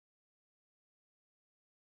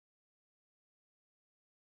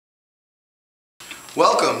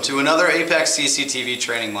Welcome to another Apex CCTV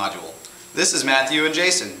training module. This is Matthew and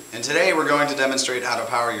Jason, and today we're going to demonstrate how to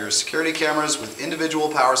power your security cameras with individual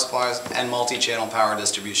power supplies and multi-channel power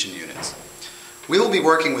distribution units. We will be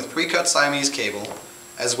working with pre-cut Siamese cable,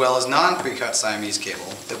 as well as non-pre-cut Siamese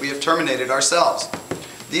cable that we have terminated ourselves.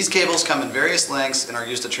 These cables come in various lengths and are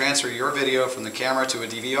used to transfer your video from the camera to a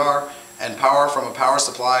DVR and power from a power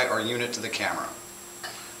supply or unit to the camera.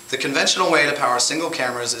 The conventional way to power single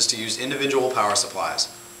cameras is to use individual power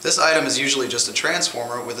supplies. This item is usually just a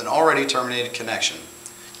transformer with an already terminated connection.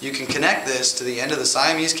 You can connect this to the end of the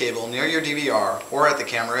Siamese cable near your DVR or at the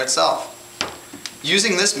camera itself.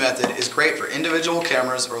 Using this method is great for individual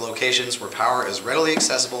cameras or locations where power is readily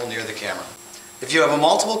accessible near the camera. If you have a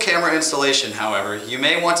multiple camera installation, however, you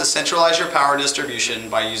may want to centralize your power distribution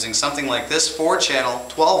by using something like this 4-channel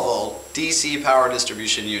 12-volt DC power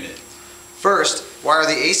distribution unit. First, wire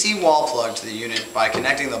the AC wall plug to the unit by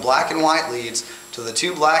connecting the black and white leads to the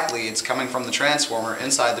 2 black leads coming from the transformer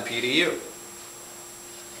inside the PDU.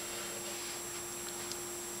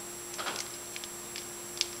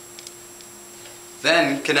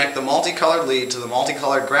 Then connect the multicolored lead to the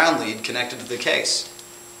multicolored ground lead connected to the case.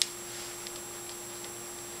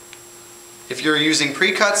 If you're using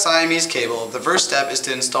pre-cut Siamese cable, the first step is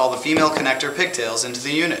to install the female connector pigtails into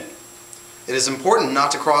the unit. It is important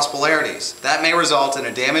not to cross polarities. That may result in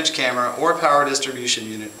a damaged camera or power distribution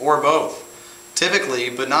unit, or both. Typically,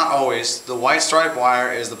 but not always, the white stripe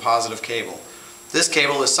wire is the positive cable. This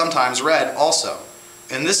cable is sometimes red also.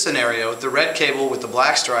 In this scenario, the red cable with the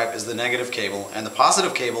black stripe is the negative cable, and the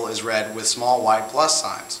positive cable is red with small white plus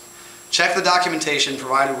signs. Check the documentation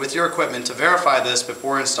provided with your equipment to verify this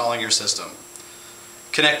before installing your system.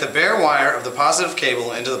 Connect the bare wire of the positive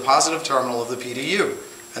cable into the positive terminal of the PDU,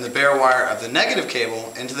 and the bare wire of the negative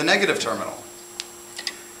cable into the negative terminal.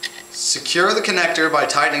 Secure the connector by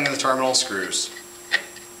tightening the terminal screws.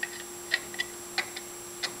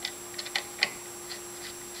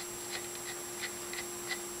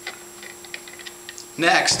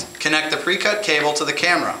 Next, connect the pre-cut cable to the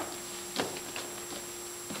camera.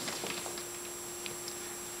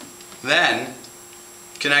 Then,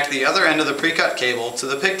 connect the other end of the pre-cut cable to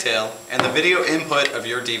the pigtail and the video input of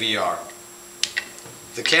your DVR.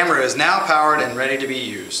 The camera is now powered and ready to be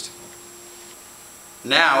used.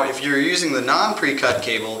 Now, if you're using the non-pre-cut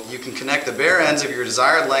cable, you can connect the bare ends of your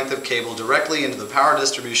desired length of cable directly into the power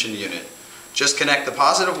distribution unit. Just connect the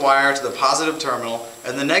positive wire to the positive terminal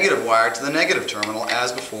and the negative wire to the negative terminal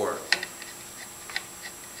as before.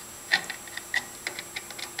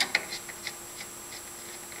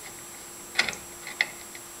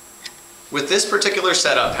 With this particular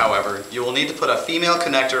setup, however, you will need to put a female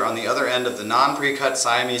connector on the other end of the non-pre-cut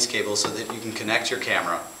Siamese cable so that you can connect your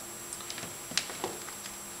camera.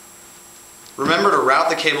 Remember to route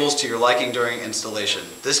the cables to your liking during installation.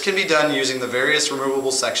 This can be done using the various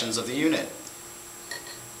removable sections of the unit.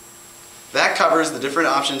 That covers the different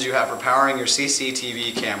options you have for powering your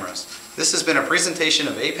CCTV cameras. This has been a presentation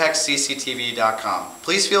of ApexCCTV.com.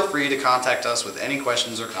 Please feel free to contact us with any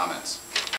questions or comments.